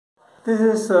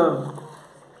This is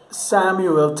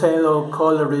Samuel Taylor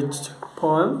Coleridge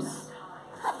poems,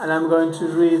 and I'm going to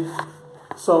read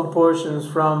some portions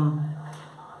from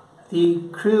the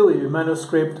Crewe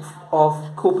manuscript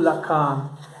of Kubla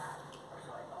Khan.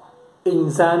 In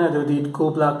Xanadu did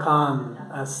Kubla Khan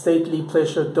a stately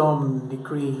pleasure-dome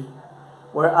decree,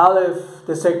 where Aleph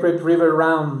the sacred river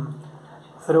ran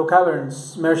through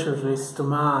caverns measureless to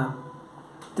man,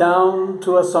 down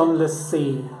to a sunless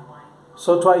sea.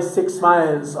 So twice 6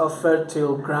 miles of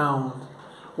fertile ground,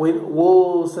 with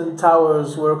walls and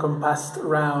towers were compassed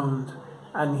round,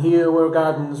 and here were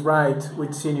gardens bright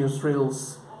with sinuous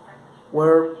rills,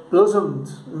 where blossomed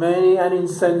many an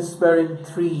incense-bearing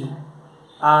tree,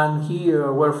 and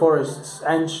here were forests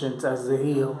ancient as the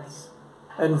hills,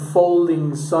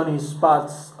 enfolding sunny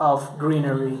spots of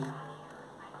greenery.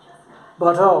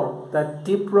 But oh, that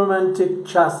deep romantic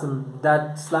chasm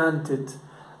that slanted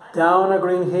down a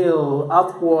green hill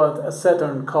upward a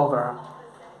Saturn cover,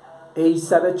 a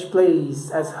savage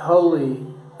place as holy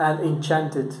and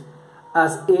enchanted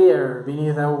as air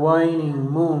beneath a waning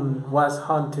moon was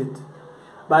haunted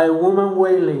by a woman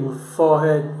wailing for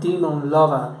her demon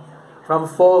lover from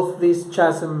forth this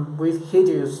chasm with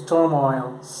hideous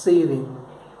turmoil seething,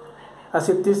 as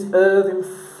if this earth in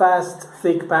fast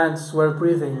thick pants were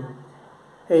breathing.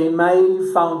 A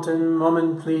mighty fountain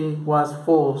momently was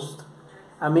forced,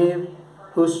 amid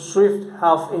whose swift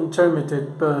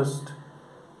half-intermitted burst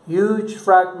huge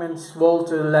fragments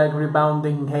vaulted like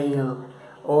rebounding hail,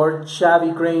 or shabby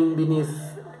grain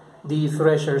beneath the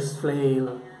thresher's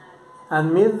flail.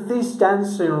 And mid these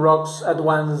dancing rocks at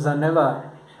once and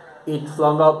ever it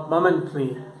flung up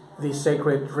momently the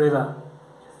sacred river,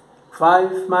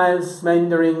 5 miles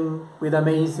meandering with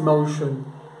amazing motion.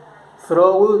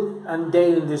 Through wood and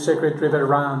dale the sacred river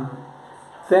ran,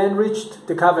 then reached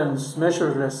the caverns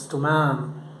measureless to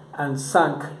man, and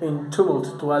sank in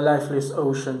tumult to a lifeless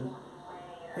ocean.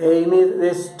 Amid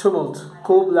this tumult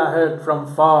Kubla heard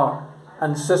from far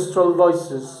ancestral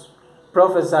voices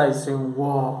prophesying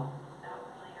war.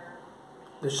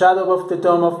 The shadow of the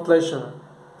dome of pleasure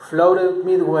floated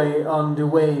midway on the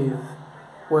wave,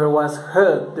 where was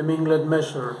heard the mingled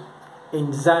measure.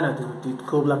 In Xanadu did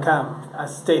Kubla Khan a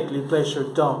stately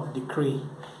pleasure-dome decree,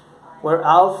 where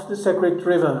Alph the sacred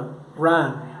river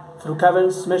ran through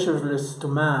caverns measureless to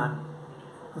man,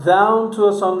 down to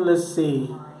a sunless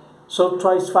sea, so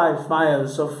twice 5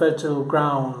 miles of fertile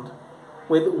ground,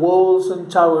 with walls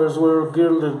and towers were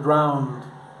girdled round,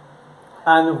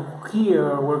 and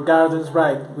here were gardens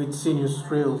bright with sinuous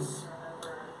rills,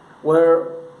 where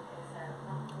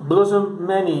blossomed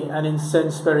many an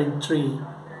incense-bearing tree,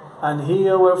 and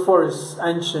here were forests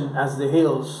ancient as the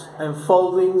hills,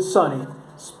 enfolding sunny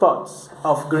spots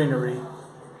of greenery.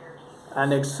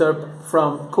 An excerpt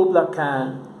from Kubla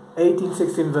Khan,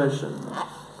 1816 version,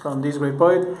 from this great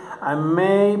poet. And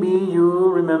maybe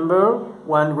you remember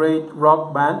one great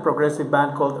rock band, progressive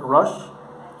band called Rush.